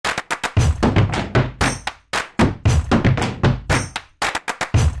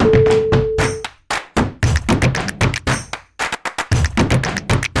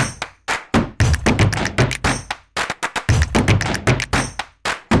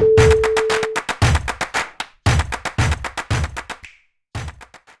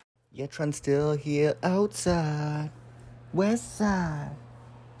Yetron still here outside. West side.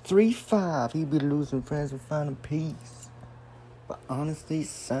 3-5. He be losing friends and finding peace. But honestly,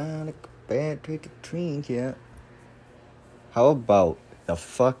 sound like a bad trick to drink, yeah. How about the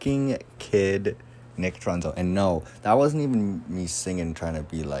fucking kid, Nick Trunzo? And no, that wasn't even me singing trying to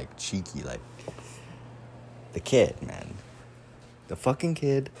be, like, cheeky. Like, the kid, man. The fucking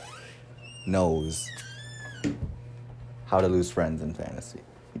kid knows how to lose friends in fantasy.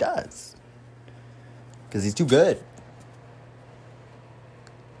 He does. Because he's too good.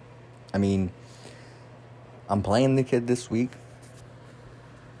 I mean, I'm playing the kid this week.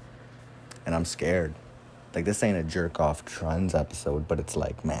 And I'm scared. Like, this ain't a jerk-off Truns episode, but it's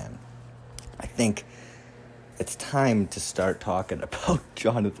like, man, I think it's time to start talking about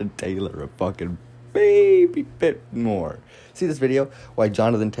Jonathan Taylor a fucking baby bit more. See this video? Why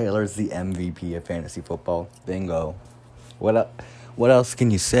Jonathan Taylor is the MVP of fantasy football? Bingo. What else can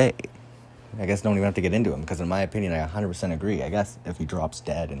you say? I guess don't even have to get into him, because in my opinion, I 100% agree. I guess if he drops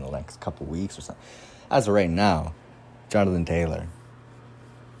dead in the next couple weeks or something. As of right now, Jonathan Taylor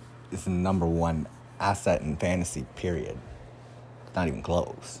is the number one asset in fantasy, period. Not even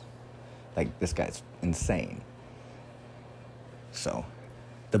close. Like, this guy's insane. So,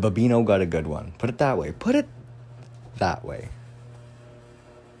 the Babino got a good one. Put it that way.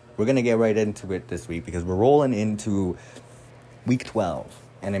 We're going to get right into it this week, because we're rolling into week 12.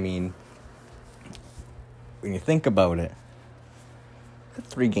 And I mean, when you think about it, we've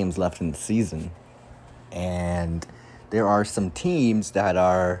got 3 games left in the season. And there are some teams that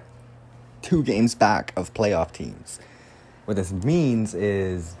are 2 games back of playoff teams. What this means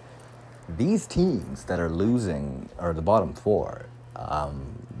is these teams that are losing, or the bottom 4,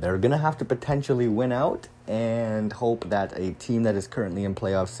 they're going to have to potentially win out and hope that a team that is currently in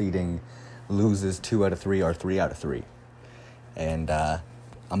playoff seeding loses 2 out of 3 or 3 out of 3. And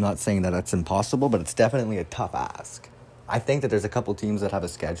I'm not saying that that's impossible, but it's definitely a tough ask. I think that there's a couple teams that have a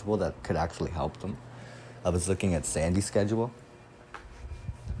schedule that could actually help them. I was looking at Sandy's schedule.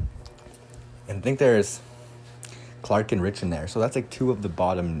 And I think there's Clark and Rich in there. So that's like 2 of the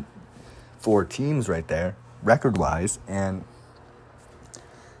bottom 4 teams right there, record-wise. And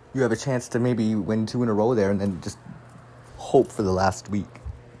you have a chance to maybe win 2 in a row there and then just hope for the last week.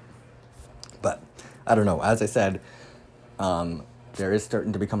 But I don't know. As I said, there is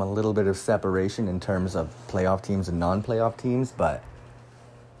starting to become a little bit of separation in terms of playoff teams and non-playoff teams. But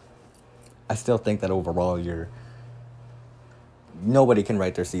I still think that overall nobody can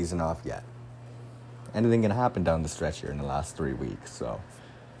write their season off yet. Anything can happen down the stretch here in the last 3 weeks, so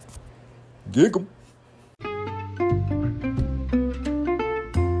dig 'em.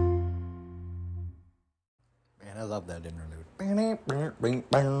 Man, I love that interlude.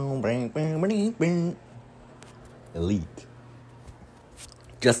 Elite.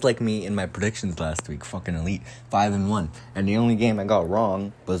 Just like me in my predictions last week, fucking elite. 5-1. And the only game I got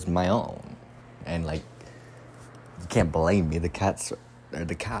wrong was my own. And, like, you can't blame me. The cats are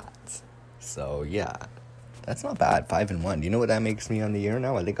the cats. So, yeah. That's not bad. 5-1. Do you know what that makes me on the year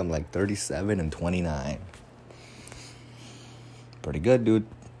now? I think I'm like 37-29. Pretty good, dude.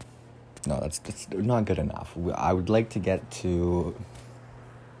 No, that's not good enough. I would like to get to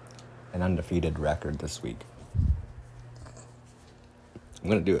an undefeated record this week. I'm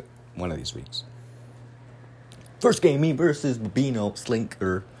going to do it one of these weeks. First game, me versus Babino,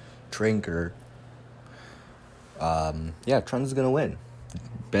 Slinker, Trinker. Yeah, Trun's going to win.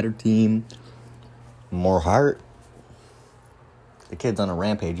 Better team. More heart. The kid's on a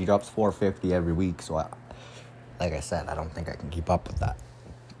rampage. He drops 450 every week. So, like I said, I don't think I can keep up with that.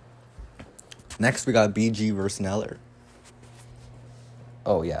 Next, we got BG versus Neller.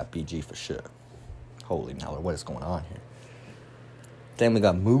 Oh, yeah, BG for sure. Holy Neller, what is going on here? Then we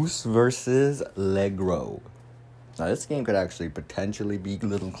got Moose versus Legro. Now, this game could actually potentially be a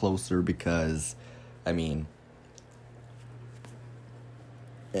little closer because, I mean,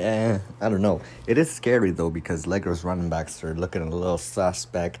 I don't know. It is scary, though, because Legro's running backs are looking a little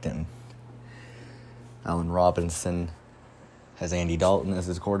suspect, and Allen Robinson has Andy Dalton as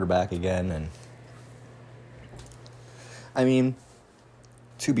his quarterback again, and I mean,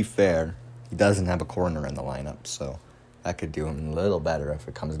 to be fair, he doesn't have a corner in the lineup, so that could do him a little better if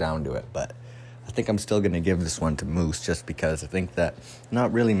it comes down to it, but I think I'm still going to give this one to Moose just because I think that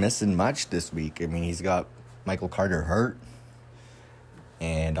not really missing much this week. I mean, he's got Michael Carter hurt,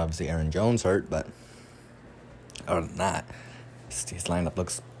 and obviously Aaron Jones hurt, but other than that, his lineup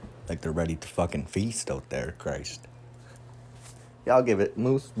looks like they're ready to fucking feast out there, Christ. Yeah, I'll give it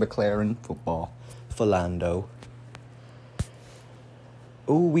Moose, McLaren, football, Philando.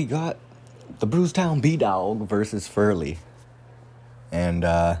 Ooh, we got the Brucetown B-Dog versus Furley. And,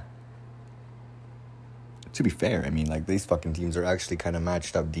 to be fair, I mean, like, these fucking teams are actually kind of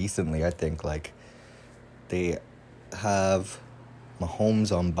matched up decently. I think, like, they have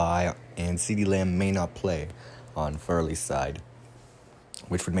Mahomes on bye, and CeeDee Lamb may not play on Furley's side,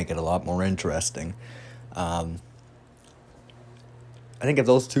 which would make it a lot more interesting. I think if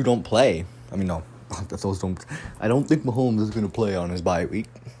those two don't play, I don't think Mahomes is going to play on his bye week.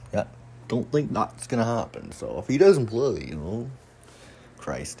 Yeah, don't think that's going to happen. So if he doesn't play,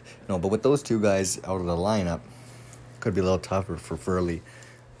 Christ. No, but with those two guys out of the lineup, could be a little tougher for Furley.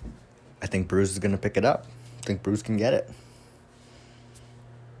 I think Bruce is going to pick it up. I think Bruce can get it.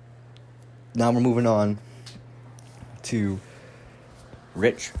 Now we're moving on to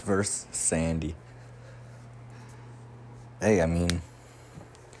Rich versus Sandy. Hey, I mean,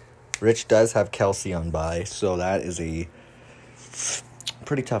 Rich does have Kelsey on bye, so that is a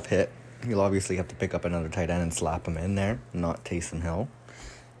pretty tough hit. He'll obviously have to pick up another tight end and slap him in there, not Taysom Hill.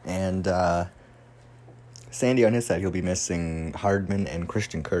 And Sandy on his side, he'll be missing Hardman and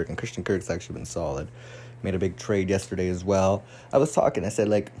Christian Kirk, and Christian Kirk's actually been solid. Made a big trade yesterday as well. I said,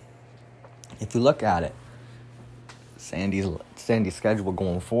 like, if you look at it, Sandy's schedule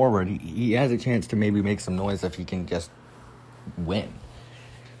going forward, he has a chance to maybe make some noise if he can just win.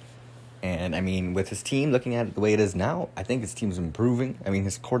 And, I mean, with his team, looking at it the way it is now, I think his team's improving. I mean,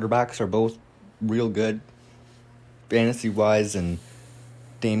 his quarterbacks are both real good, fantasy-wise, and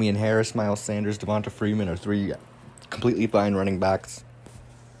Damian Harris, Miles Sanders, Devonta Freeman are three completely fine running backs.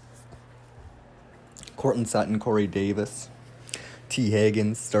 Courtland Sutton, Corey Davis, T.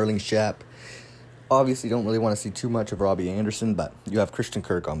 Higgins, Sterling Shep. Obviously, don't really want to see too much of Robbie Anderson, but you have Christian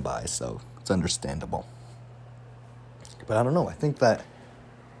Kirk on bye, so it's understandable. But I don't know. I think that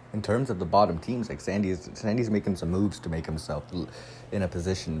in terms of the bottom teams, like Sandy's making some moves to make himself in a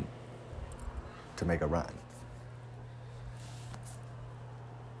position to make a run.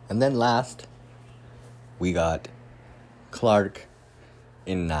 And then last, we got Clark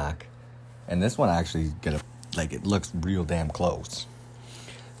in Knock. And this one actually it looks real damn close.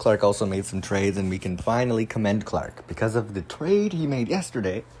 Clark also made some trades, and we can finally commend Clark because of the trade he made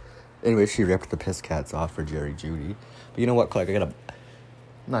yesterday, in which he ripped the piss cats off for Jerry Jeudy. But you know what, Clark? I'm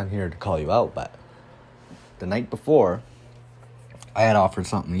not here to call you out, but the night before, I had offered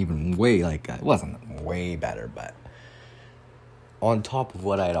something even it wasn't way better, but on top of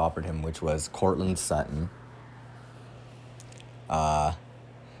what I had offered him, which was Courtland Sutton.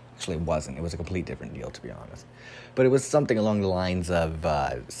 Actually, it wasn't. It was a complete different deal, to be honest. But it was something along the lines of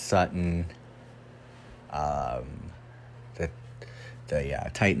Sutton, the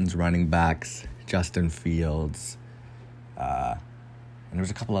Titans running backs, Justin Fields, and there was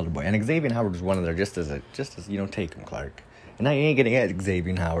a couple other boys. And Xavier Howard was one of their just as take him, Clark. And now you ain't getting at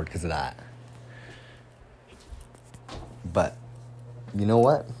Xavier Howard because of that. But you know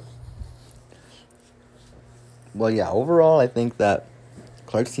what? Well, yeah, overall, I think that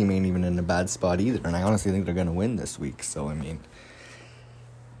Clark's team ain't even in a bad spot either, and I honestly think they're going to win this week. So, I mean,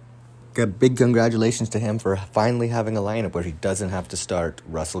 big congratulations to him for finally having a lineup where he doesn't have to start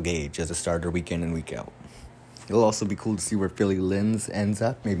Russell Gage as a starter week in and week out. It'll also be cool to see where Philly Linz ends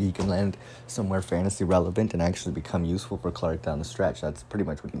up. Maybe he can land somewhere fantasy relevant and actually become useful for Clark down the stretch. That's pretty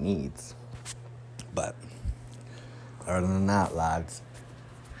much what he needs. But other than that, lads,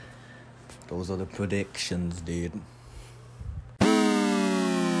 those are the predictions, dude.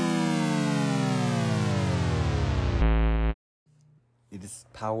 It is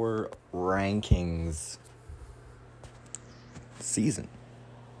Power Rankings season.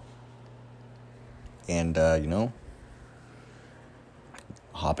 And,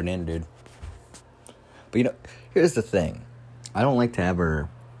 hopping in, dude. But, here's the thing. I don't like to ever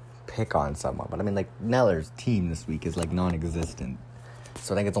pick on someone, but I mean, Neller's team this week is, non-existent.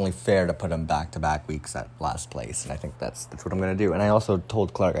 So I think it's only fair to put him back-to-back weeks at last place, and I think that's what I'm going to do. And I also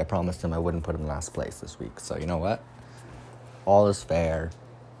told Clark, I promised him I wouldn't put him last place this week. So, you know what? All is fair.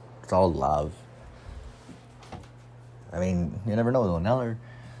 It's all love. I mean, you never know, though. Neller,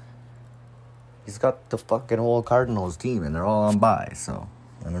 he's got the fucking whole Cardinals team, and they're all on bye. So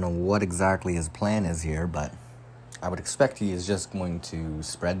I don't know what exactly his plan is here, but I would expect he is just going to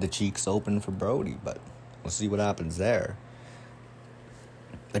spread the cheeks open for Brody, but we'll see what happens there.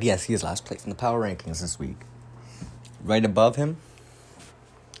 But yes, he is last place in the power rankings this week. Right above him,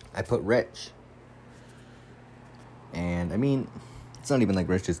 I put Rich. And, I mean, it's not even like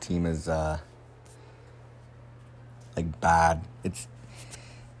Rich's team is, bad. It's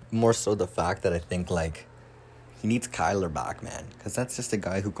more so the fact that I think, he needs Kyler back, man. Because that's just a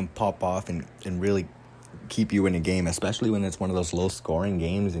guy who can pop off and really keep you in a game, especially when it's one of those low-scoring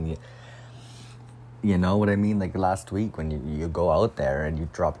games and You know what I mean? Like last week when you go out there and you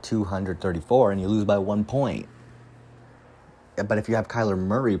drop 234 and you lose by 1 point. But if you have Kyler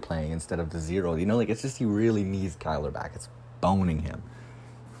Murray playing instead of the 0, you know, like it's just he really needs Kyler back. It's boning him.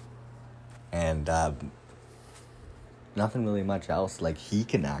 And nothing really much else like he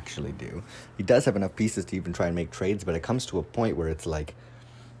can actually do. He does have enough pieces to even try and make trades, but it comes to a point where it's like,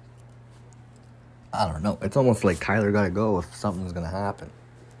 I don't know. It's almost like Kyler got to go if something's going to happen.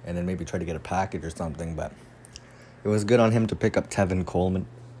 And then maybe try to get a package or something. But it was good on him to pick up Tevin Coleman.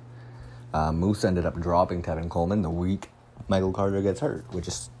 Moose ended up dropping Tevin Coleman the week Michael Carter gets hurt, which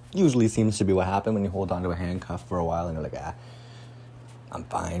is usually seems to be what happened when you hold on to a handcuff for a while and you're like, I'm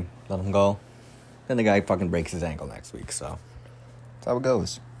fine. Let him go. Then the guy fucking breaks his ankle next week. So that's how it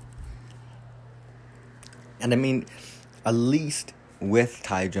goes. And I mean, at least with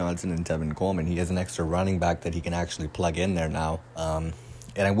Ty Johnson and Tevin Coleman, he has an extra running back that he can actually plug in there now.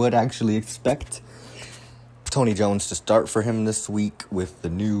 And I would actually expect Tony Jones to start for him this week with the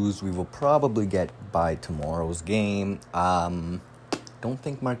news we will probably get by tomorrow's game. Don't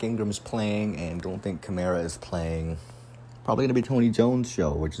think Mark Ingram is playing and don't think Kamara is playing. Probably going to be Tony Jones'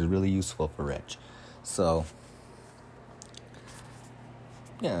 show, which is really useful for Rich. So,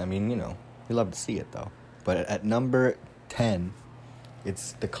 yeah, I mean, you know, we love to see it though. But at number 10,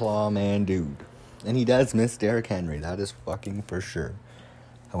 it's the Claw Man dude. And he does miss Derrick Henry, that is fucking for sure.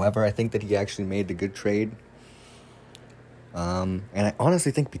 However, I think that he actually made a good trade. And I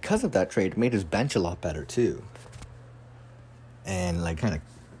honestly think because of that trade, it made his bench a lot better too. And like kind of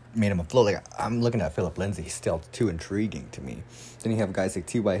made him afloat. Like I'm looking at Philip Lindsay, he's still too intriguing to me. Then you have guys like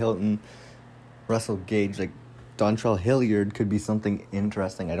T.Y. Hilton, Russell Gage, like Dontrell Hilliard could be something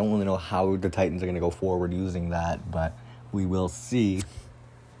interesting. I don't really know how the Titans are going to go forward using that, but we will see.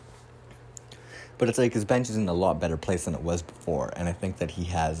 But it's like his bench is in a lot better place than it was before. And I think that he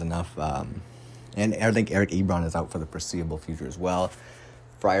has enough. And I think Eric Ebron is out for the foreseeable future as well.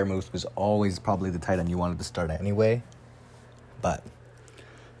 Freiermuth was always probably the tight end you wanted to start anyway. But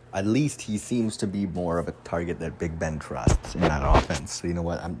at least he seems to be more of a target that Big Ben trusts in that offense. So you know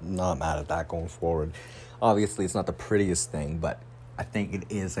what? I'm not mad at that going forward. Obviously, it's not the prettiest thing, but I think it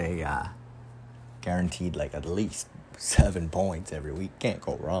is a guaranteed like at least 7 points every week. Can't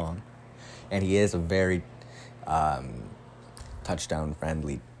go wrong. And he is a very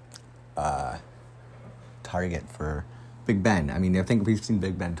touchdown-friendly target for Big Ben. I mean, I think we've seen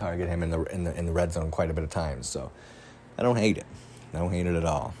Big Ben target him in the red zone quite a bit of times. So I don't hate it. I don't hate it at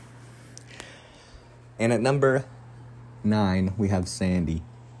all. And at number 9, we have Sandy.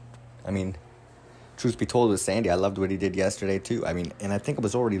 I mean, truth be told with Sandy, I loved what he did yesterday too. I mean, and I think I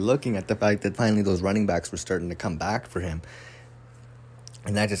was already looking at the fact that finally those running backs were starting to come back for him.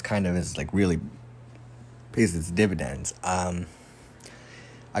 And that just kind of is like really pays its dividends.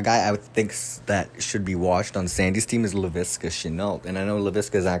 A guy I would think that should be watched on Sandy's team is Laviska Shenault. And I know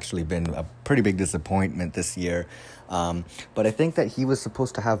Laviska has actually been a pretty big disappointment this year. But I think that he was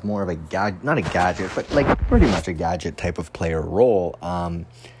supposed to have more of not a gadget, but like pretty much a gadget type of player role.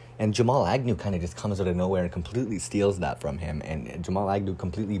 And Jamal Agnew kind of just comes out of nowhere and completely steals that from him. And Jamal Agnew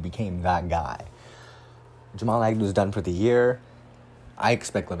completely became that guy. Jamal Agnew's done for the year. I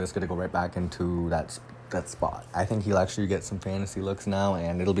expect Laviska to go right back into that spot. I think he'll actually get some fantasy looks now,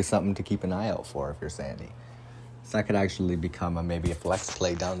 and it'll be something to keep an eye out for if you're Sandy. So that could actually become maybe a flex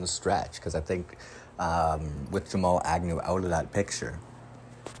play down the stretch, because I think with Jamal Agnew out of that picture,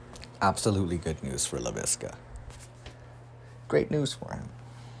 absolutely good news for Laviska. Great news for him.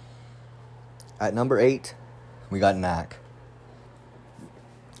 At number 8, we got Knack.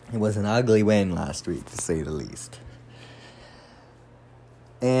 It was an ugly win last week, to say the least.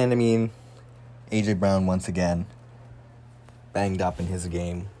 And, I mean, A.J. Brown, once again, banged up in his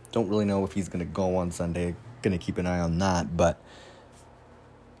game. Don't really know if he's going to go on Sunday. Going to keep an eye on that. But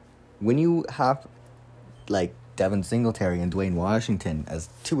when you have, like, Devin Singletary and Dwayne Washington as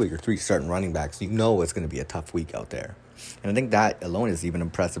 2 of your 3 starting running backs, you know it's going to be a tough week out there. And I think that alone is even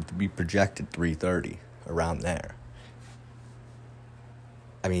impressive to be projected 330, around there.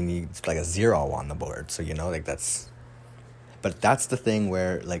 I mean, it's like a 0 on the board. So, you know, like that's... But that's the thing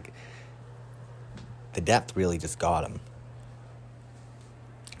where, like, the depth really just got him.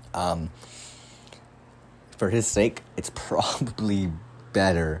 For his sake, it's probably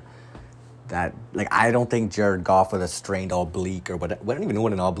better that, like, I don't think Jared Goff with a strained oblique or what. I don't even know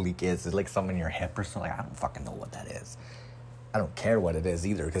what an oblique is. It's like something in your hip or something. I don't fucking know what that is. I don't care what it is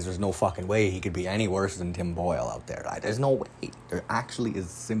either, because there's no fucking way he could be any worse than Tim Boyle out there. There's no way. There actually is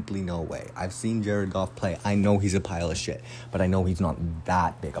simply no way. I've seen Jared Goff play. I know he's a pile of shit, but I know he's not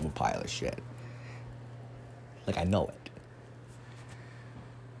that big of a pile of shit. Like, I know it.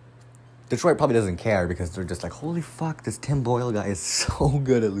 Detroit probably doesn't care because they're just like, holy fuck, this Tim Boyle guy is so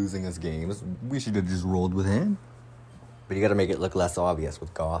good at losing his games. We should have just rolled with him. But you got to make it look less obvious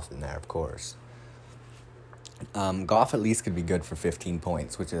with Goff in there, of course. Goff at least could be good for 15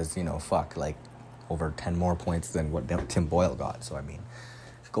 points, which is, like over 10 more points than what Tim Boyle got. So, I mean,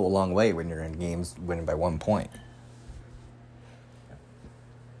 go a long way when you're in games winning by 1 point.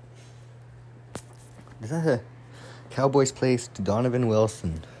 Is that a Cowboys placed Donovan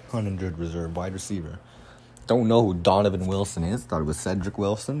Wilson on injured reserve wide receiver? Don't know who Donovan Wilson is. Thought it was Cedric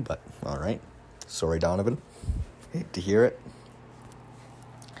Wilson, but all right. Sorry, Donovan. Hate to hear it.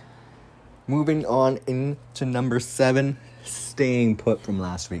 Moving on into number 7, staying put from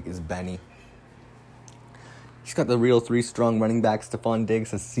last week is Benny. He's got the real 3 strong running back. Stephon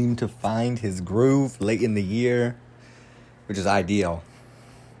Diggs has seemed to find his groove late in the year, which is ideal.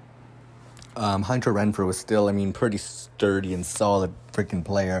 Hunter Renfrow is still, pretty sturdy and solid freaking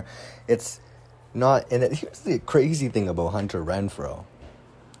player. It's not, and here's the crazy thing about Hunter Renfrow.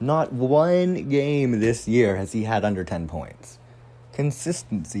 Not one game this year has he had under 10 points.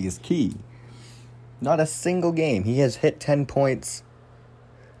 Consistency is key. Not a single game he has hit 10 points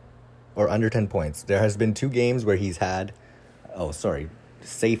or under 10 points. There has been 2 games where he's had,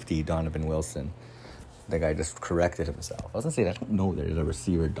 safety Donovan Wilson. The guy just corrected himself. I was going to say, I don't know there's a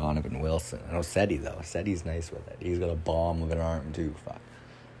receiver Donovan Wilson. I know Seti, though. Seti's nice with it. He's got a bomb of an arm, too. Fuck.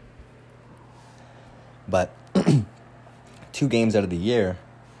 But 2 games out of the year,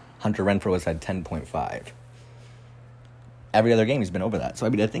 Hunter Renfrow has had 10.5. Every other game, he's been over that. So,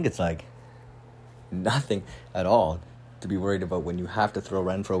 I think it's like nothing at all to be worried about when you have to throw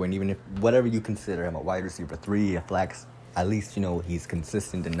Renfrow. And even if whatever you consider him, a wide receiver 3, a flex, at least, he's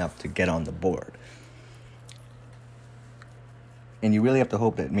consistent enough to get on the board. And you really have to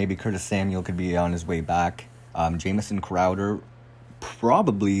hope that maybe Curtis Samuel could be on his way back. Jamison Crowder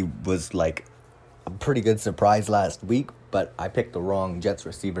probably was like a pretty good surprise last week, but I picked the wrong Jets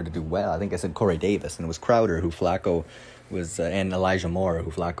receiver to do well. I think I said Corey Davis, and it was Crowder who Flacco was, and Elijah Moore who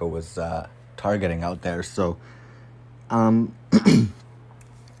Flacco was targeting out there. So I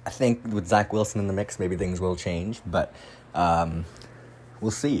think with Zach Wilson in the mix, maybe things will change, but we'll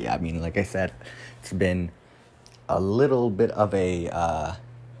see. Like I said, it's been a little bit of a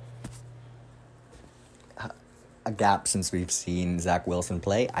gap since we've seen Zach Wilson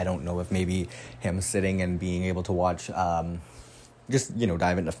play. I don't know if maybe him sitting and being able to watch, dive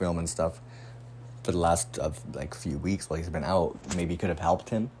into film and stuff for the last few weeks while he's been out, maybe could have helped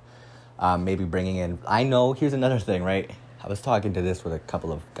him. Maybe bringing in, here's another thing, right? I was talking to this with a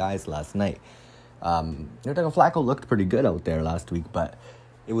couple of guys last night. Flacco looked pretty good out there last week, but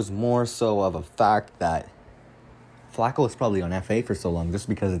it was more so of a fact that Flacco was probably on FA for so long just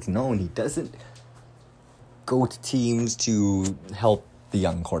because it's known he doesn't go to teams to help the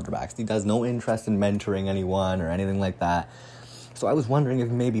young quarterbacks. He has no interest in mentoring anyone or anything like that. So I was wondering if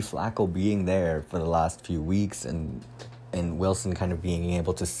maybe Flacco being there for the last few weeks and Wilson kind of being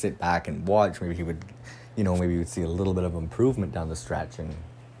able to sit back and watch, maybe he would, maybe we'd see a little bit of improvement down the stretch and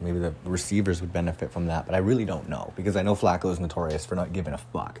maybe the receivers would benefit from that. But I really don't know because I know Flacco is notorious for not giving a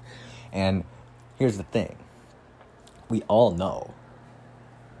fuck. And here's the thing. We all know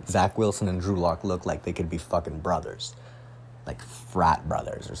Zach Wilson and Drew Lock look like they could be fucking brothers. Like frat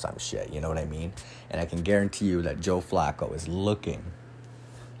brothers or some shit, you know what I mean? And I can guarantee you that Joe Flacco is looking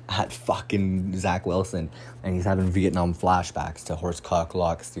at fucking Zach Wilson and he's having Vietnam flashbacks to Horsecock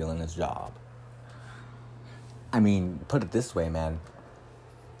Lock stealing his job. Put it this way, man.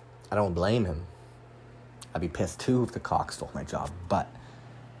 I don't blame him. I'd be pissed too if the cock stole my job, but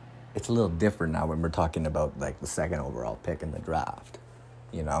it's a little different now when we're talking about the 2nd overall pick in the draft,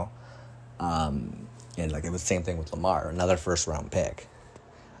 and it was the same thing with Lamar, another 1st round pick.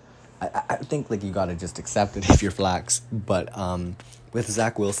 I think you gotta just accept it if you're Flax, but with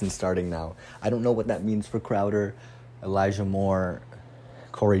Zach Wilson starting now, I don't know what that means for Crowder, Elijah Moore,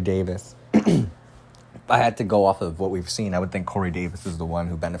 Corey Davis. If I had to go off of what we've seen, I would think Corey Davis is the one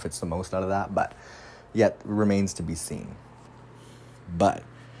who benefits the most out of that, but yet remains to be seen. But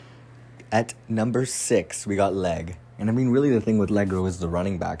at number 6, we got Leg. And really the thing with Legro is the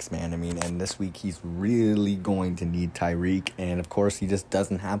running backs, man. And this week he's really going to need Tyreek. And of course, he just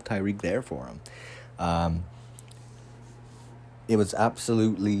doesn't have Tyreek there for him. It was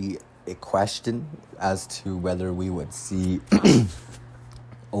absolutely a question as to whether we would see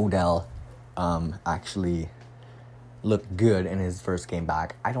Odell actually look good in his first game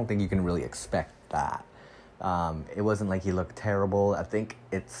back. I don't think you can really expect that. It wasn't like he looked terrible. I think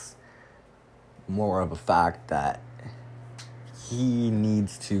it's more of a fact that he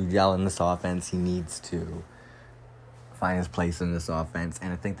needs to gel in this offense. He needs to find his place in this offense,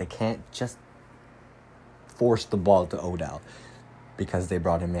 and I think they can't just force the ball to Odell because they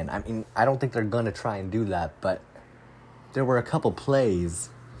brought him in. I mean, I don't think they're going to try and do that, but there were a couple plays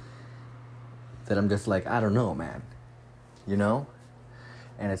that I'm just like, I don't know, man. You know?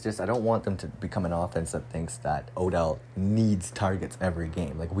 And it's just, I don't want them to become an offense that thinks that Odell needs targets every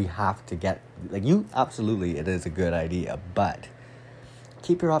game. Like, we have to get, like, absolutely, it is a good idea, but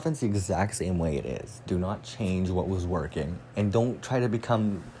keep your offense the exact same way it is. Do not change what was working, and don't try to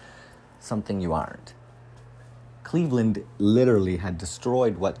become something you aren't. Cleveland literally had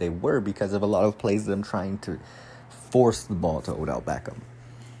destroyed what they were because of a lot of plays of them trying to force the ball to Odell Beckham.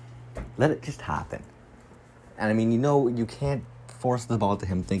 Let it just happen. And I mean, you can't force the ball to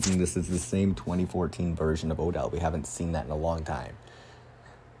him thinking this is the same 2014 version of Odell. We haven't seen that in a long time.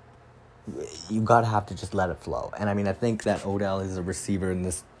 You gotta have to just let it flow. And I mean, I think that Odell is a receiver in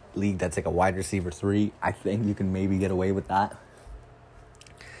this league that's like a wide receiver 3. I think you can maybe get away with that.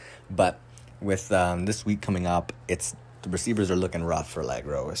 But with this week coming up, the receivers are looking rough for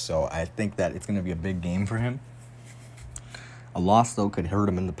Legro. So I think that it's going to be a big game for him. A loss, though, could hurt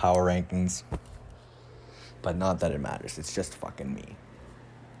him in the power rankings. But not that it matters. It's just fucking me.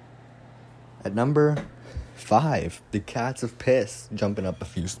 At number 5, the Cats of Piss, jumping up a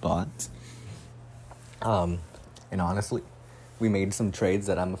few spots. And honestly, we made some trades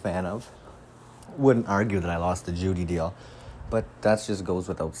that I'm a fan of. Wouldn't argue that I lost the Judy deal. But that just goes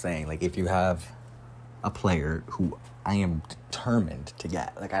without saying. Like, if you have a player who I am determined to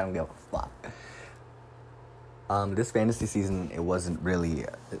get, like, I don't give a fuck. This fantasy season,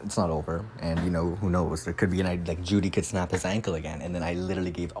 it's not over. And, who knows? There could be like, Judy could snap his ankle again. And then I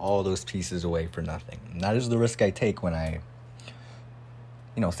literally gave all those pieces away for nothing. And that is the risk I take when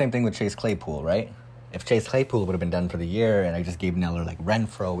same thing with Chase Claypool, right? If Chase Claypool would have been done for the year and I just gave Neller, like,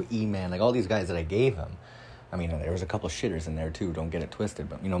 Renfro, E-Man, like, all these guys that I gave him. I mean, there was a couple shitters in there, too. Don't get it twisted.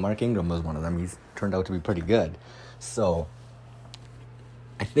 But, Mark Ingram was one of them. He's turned out to be pretty good. So,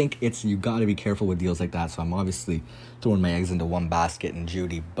 I think you got to be careful with deals like that. So, I'm obviously throwing my eggs into one basket in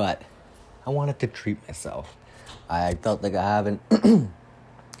Judy. But I wanted to treat myself. I felt like I haven't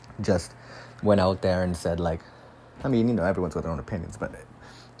just went out there and said, like, I mean, everyone's got their own opinions. But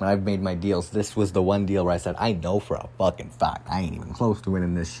when I've made my deals, this was the one deal where I said, I know for a fucking fact I ain't even close to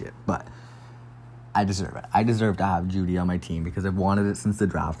winning this shit. But I deserve it. I deserve to have Judy on my team because I've wanted it since the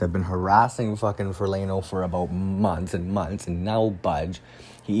draft. I've been harassing fucking Ferlano for about months and months, and now budge.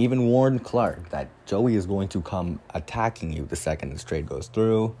 He even warned Clark that Joey is going to come attacking you the second this trade goes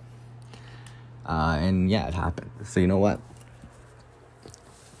through. And yeah, it happened. So you know what?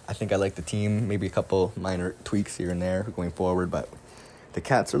 I think I like the team. Maybe a couple minor tweaks here and there going forward, but the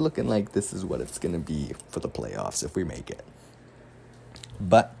Cats are looking like this is what it's going to be for the playoffs if we make it.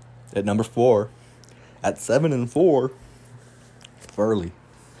 But at number 4... At 7-4, Furley.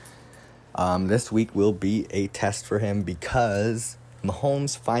 This week will be a test for him because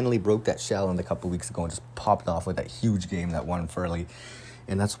Mahomes finally broke that shell a couple weeks ago and just popped off with that huge game that won Furley.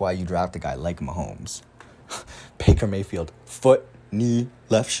 And that's why you draft a guy like Mahomes. Baker Mayfield, foot, knee,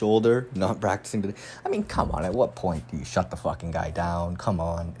 left shoulder, not practicing today. I mean, come on. At what point do you shut the fucking guy down? Come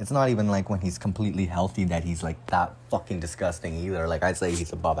on. It's not even like when he's completely healthy that he's like that fucking disgusting either. Like, I'd say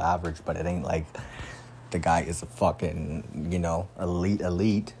he's above average, but it ain't like the guy is a fucking,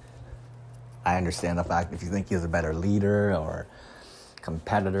 elite. I understand the fact if you think he's a better leader or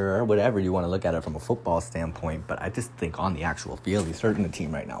competitor or whatever you want to look at it from a football standpoint, but I just think on the actual field, he's hurting the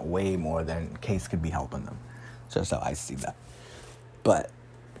team right now way more than Case could be helping them. So that's how I see that. But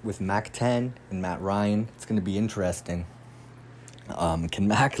with Mac 10 and Matt Ryan, it's going to be interesting. Can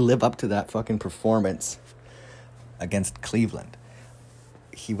Mac live up to that fucking performance against Cleveland?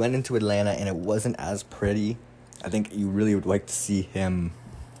 He went into Atlanta and it wasn't as pretty. I think you really would like to see him,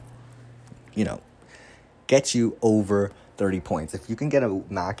 get you over 30 points. If you can get a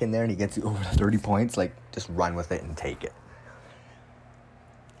Mac in there and he gets you over 30 points, like, just run with it and take it.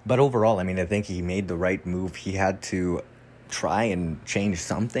 But overall, I mean, I think he made the right move. He had to try and change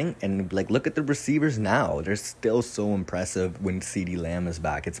something. And, like, look at the receivers now. They're still so impressive when CeeDee Lamb is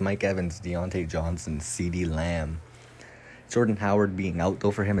back. It's Mike Evans, Deontay Johnson, CeeDee Lamb. Jordan Howard being out,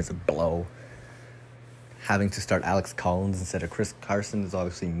 though, for him is a blow. Having to start Alex Collins instead of Chris Carson is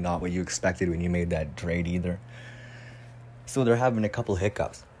obviously not what you expected when you made that trade either. So they're having a couple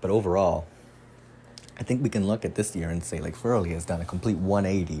hiccups. But overall, I think we can look at this year and say, like, Furley has done a complete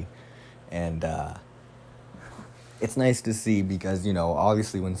 180. And it's nice to see because,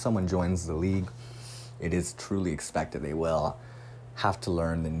 obviously when someone joins the league, it is truly expected they will have to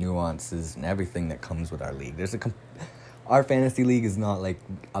learn the nuances and everything that comes with our league. Our fantasy league is not like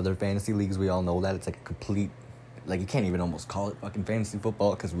other fantasy leagues. We all know that. It's like a complete like, you can't even almost call it fucking fantasy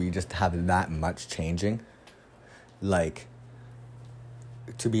football because we just have that much changing. Like,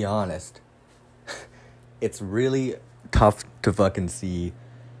 to be honest, it's really tough to fucking see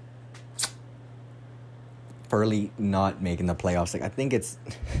Furley not making the playoffs. Like, I think it's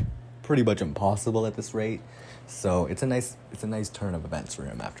pretty much impossible at this rate. So it's a nice turn of events for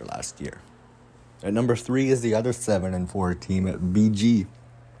him after last year. At number 3 is the other 7-4 team at BG.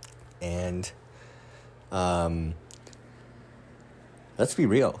 And let's be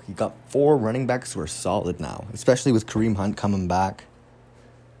real. He got 4 running backs who are solid now, especially with Kareem Hunt coming back.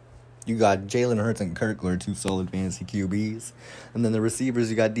 You got Jalen Hurts and Kirkler, 2 solid fantasy QBs. And then the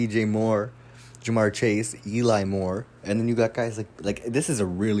receivers, you got DJ Moore, Jamar Chase, Eli Moore. And then you got guys like this is a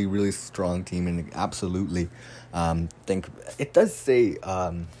really, really strong team. And absolutely think it does say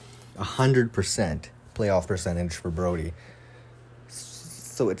 100% playoff percentage for Brody.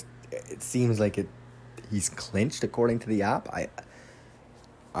 So it seems like he's clinched according to the app.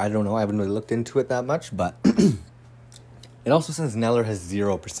 I don't know. I haven't really looked into it that much. But it also says Neller has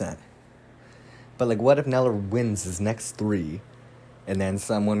 0%. But, like, what if Neller wins his next 3, and then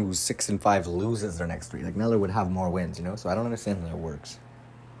someone who's 6-5 loses their next 3? Like, Neller would have more wins, you know? So I don't understand how that works.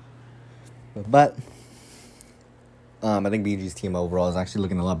 But I think BG's team overall is actually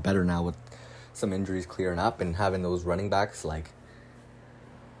looking a lot better now with some injuries clearing up and having those running backs like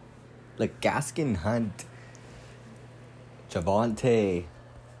Gaskin, Hunt, Javonte.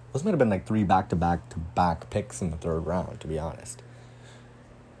 Those might have been like 3 back-to-back picks in the 3rd round, to be honest.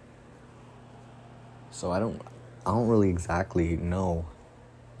 So I don't really exactly know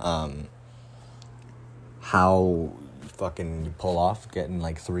how fucking you pull off getting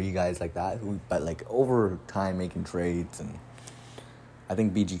like 3 guys like that, but like over time making trades. And I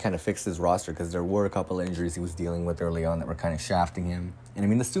think BG kind of fixed his roster because there were a couple of injuries he was dealing with early on that were kind of shafting him. And I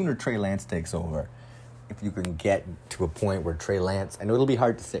mean, the sooner Trey Lance takes over, if you can get to a point where Trey Lance, I know it'll be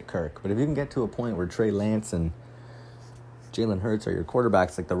hard to sit Kirk, but if you can get to a point where Trey Lance and Jalen Hurts are your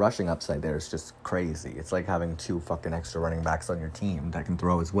quarterbacks, like the rushing upside there is just crazy. It's like having 2 fucking extra running backs on your team that can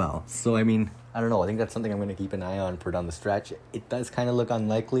throw as well. So, I mean, I don't know. I think that's something I'm going to keep an eye on for down the stretch. It does kind of look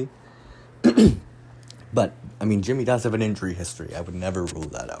unlikely. But, I mean, Jimmy does have an injury history. I would never rule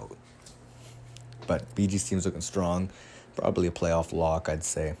that out. But BG's team's looking strong. Probably a playoff lock, I'd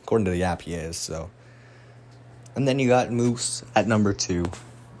say. According to the app, he is, so. And then you got Moose at number 2.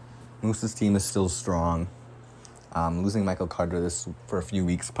 Moose's team is still strong. Losing Michael Carter for a few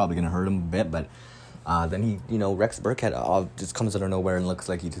weeks probably going to hurt him a bit, but then Rex Burkhead just comes out of nowhere and looks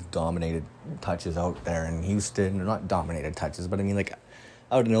like he just dominated touches out there in Houston. Or not dominated touches, but I mean, like,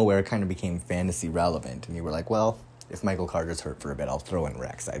 out of nowhere, it kind of became fantasy relevant. And you were like, well, if Michael Carter's hurt for a bit, I'll throw in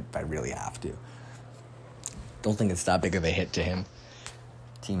Rex. I really have to. Don't think it's that big of a hit to him.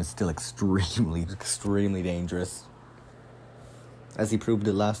 Team is still extremely, extremely dangerous. As he proved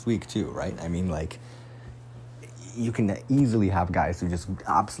it last week, too, right? I mean, like, you can easily have guys who just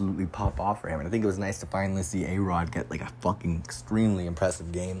absolutely pop off for him. And I think it was nice to finally see A-Rod get, like, a fucking extremely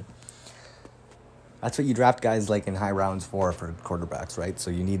impressive game. That's what you draft guys, like, in high rounds for quarterbacks, right?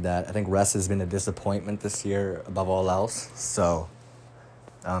 So you need that. I think Russ has been a disappointment this year above all else. So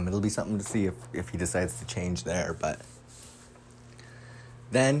it'll be something to see if he decides to change there. But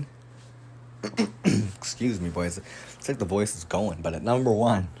then, excuse me, boys. It's like the voice is going. But at number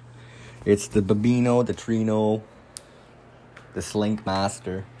 1, it's the Babino, the Trino, the Slink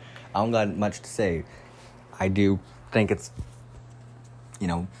Master. I don't got much to say. I do think it's,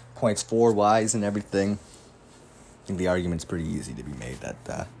 points forward-wise and everything. I think the argument's pretty easy to be made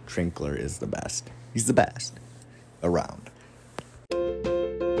that Trinkler is the best. He's the best around.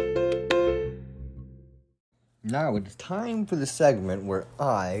 Now it's time for the segment where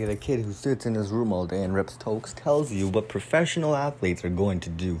I, the kid who sits in his room all day and rips tokes, tells you what professional athletes are going to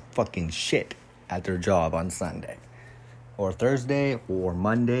do fucking shit at their job on Sunday. Or Thursday, or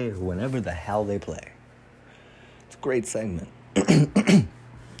Monday, or whenever the hell they play. It's a great segment.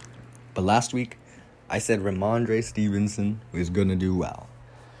 But last week, I said Ramondre Stevenson was going to do well.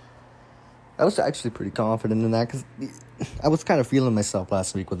 I was actually pretty confident in that because I was kind of feeling myself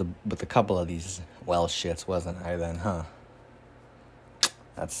last week with a couple of these well shits, wasn't I then, huh?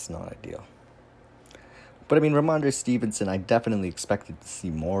 That's not ideal. But I mean, Ramondre Stevenson, I definitely expected to see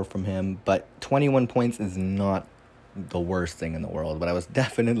more from him, but 21 points is not the worst thing in the world. But I was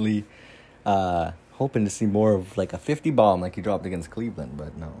definitely hoping to see more of like a 50 bomb like he dropped against Cleveland,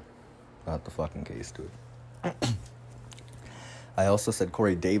 but no, not the fucking case, dude. I also said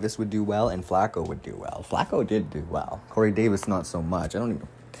Corey Davis would do well and Flacco would do well. Flacco did do well. Corey Davis, not so much. I don't even,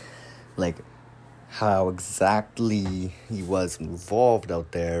 like, how exactly he was involved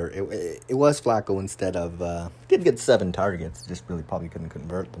out there. It was Flacco instead of... did get 7 targets, just really probably couldn't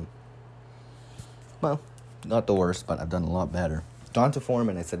convert them. Well, not the worst, but I've done a lot better. Donta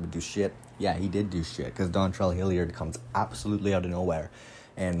Foreman, I said would do shit. Yeah, he did do shit, because Dontrell Hilliard comes absolutely out of nowhere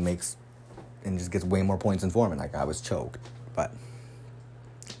and just gets way more points than Foreman. Like, I was choked. But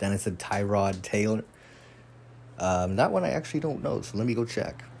then I said Tyrod Taylor. That one I actually don't know, so let me go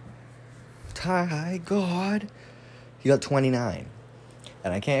check. God. He got 29.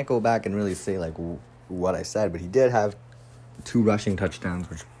 And I can't go back and really say, like, what I said, but he did have 2 rushing touchdowns,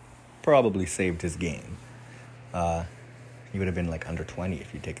 which probably saved his game. He would have been, like, under 20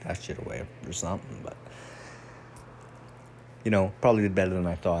 if you take that shit away or something, but... probably did better than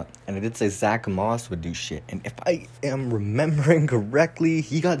I thought. And I did say Zach Moss would do shit. And if I am remembering correctly,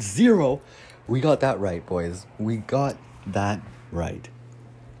 he got 0. We got that right, boys. We got that right.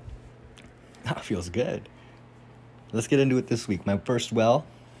 That feels good. Let's get into it this week. My first he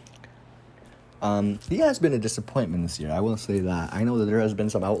has been a disappointment this year. I will say that. I know that there has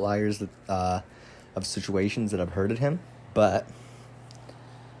been some outliers of situations that have hurted him. But,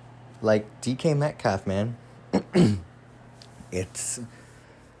 like, DK Metcalf, man. It's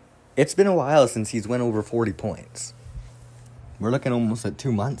been a while since he's went over 40 points. We're looking almost at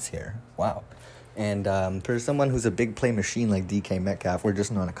 2 months here. Wow. And for someone who's a big play machine like DK Metcalf, we're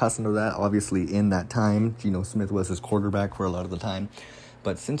just not accustomed to that. Obviously, in that time, Geno Smith was his quarterback for a lot of the time.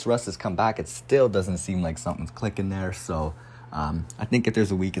 But since Russ has come back, it still doesn't seem like something's clicking there. So I think if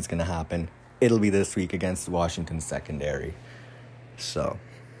there's a week it's going to happen, it'll be this week against Washington's secondary. So,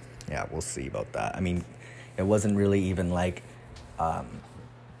 yeah, we'll see about that. I mean, it wasn't really even like...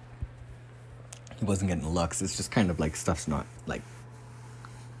 he wasn't getting looks. It's just kind of like stuff's not like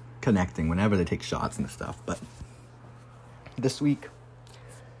connecting whenever they take shots and stuff. But this week,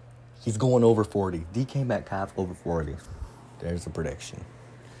 he's going over 40. DK Metcalf over 40. There's a prediction.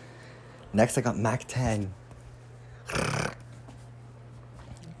 Next, I got Mac 10.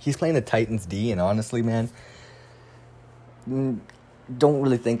 He's playing the Titans D, and honestly, man, don't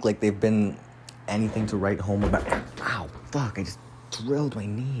really think like they've been anything to write home about. Ow, fuck, I just drilled my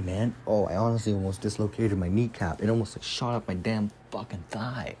knee, man. Oh, I honestly almost dislocated my kneecap. It almost like shot up my damn fucking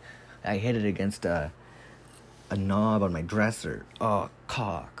thigh. I hit it against a knob on my dresser. Oh,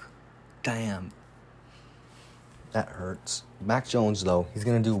 cock. Damn. That hurts. Mac Jones, though, he's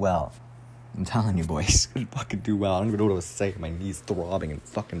gonna do well. I'm telling you, boys, he's gonna fucking do well. I don't even know what I was saying. My knee's throbbing in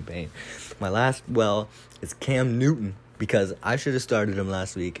fucking pain. My last, is Cam Newton. Because I should have started him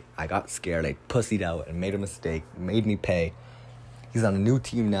last week. I got scared. I pussied out and made a mistake. Made me pay. He's on a new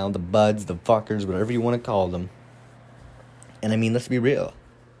team now. The Buds, the Fuckers, whatever you want to call them. And I mean, let's be real.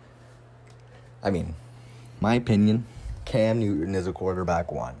 I mean, my opinion, Cam Newton is a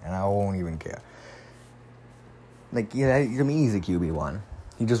quarterback 1. And I won't even care. Like, yeah, I mean, he's a QB1.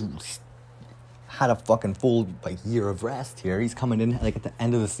 He just had a fucking full, year of rest here. He's coming in, at the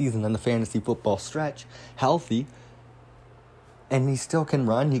end of the season on the fantasy football stretch. Healthy. And he still can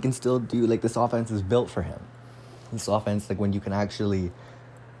run. He can still do, this offense is built for him. This offense, when you can actually...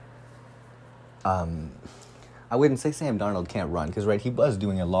 I wouldn't say Sam Darnold can't run, because, he was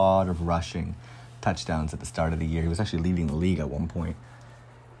doing a lot of rushing touchdowns at the start of the year. He was actually leading the league at one point.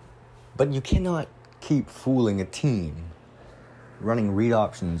 But you cannot keep fooling a team running read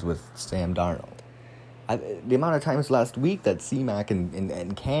options with Sam Darnold. The amount of times last week that C-Mac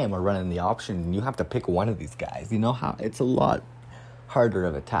and Cam are running the option, and you have to pick one of these guys. You know how it's a lot harder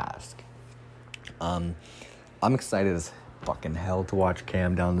of a task. I'm excited as fucking hell to watch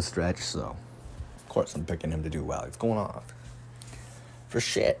Cam down the stretch, so of course I'm picking him to do well. He's going off. For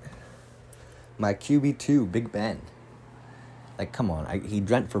shit. My QB2, Big Ben. Come on. He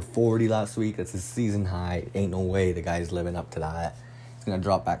dreamt for 40 last week. That's his season high. Ain't no way the guy's living up to that. He's going to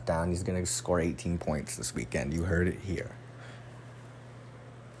drop back down. He's going to score 18 points this weekend. You heard it here.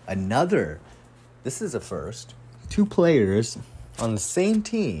 This is a first. 2 players on the same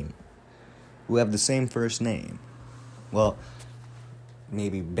team who have the same first name. Well,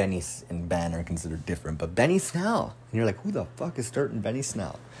 maybe Benny and Ben are considered different, but Benny Snell. And you're like, who the fuck is starting Benny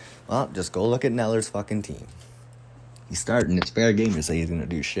Snell? Well, just go look at Neller's fucking team. He's starting. It's fair game to say he's going to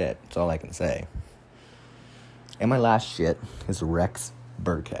do shit. That's all I can say. And my last shit is Rex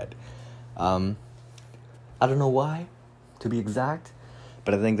Burkhead. I don't know why, to be exact,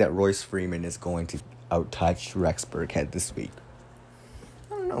 but I think that Royce Freeman is going to outtouch Rex Burkhead this week.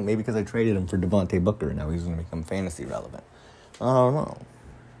 I don't know, maybe because I traded him for Devontae Booker and now he's going to become fantasy relevant. I don't know.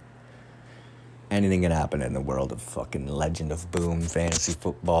 Anything can happen in the world of fucking Legend of Boom fantasy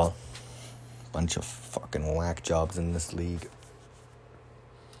football. Bunch of fucking whack jobs in this league.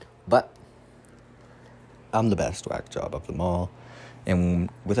 But I'm the best whack job of them all. And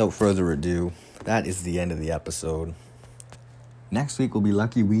without further ado, that is the end of the episode. Next week will be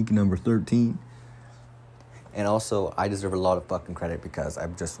lucky week number 13. And also, I deserve a lot of fucking credit because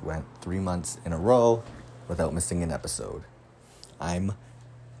I've just went 3 months in a row without missing an episode. I'm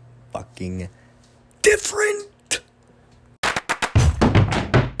fucking different.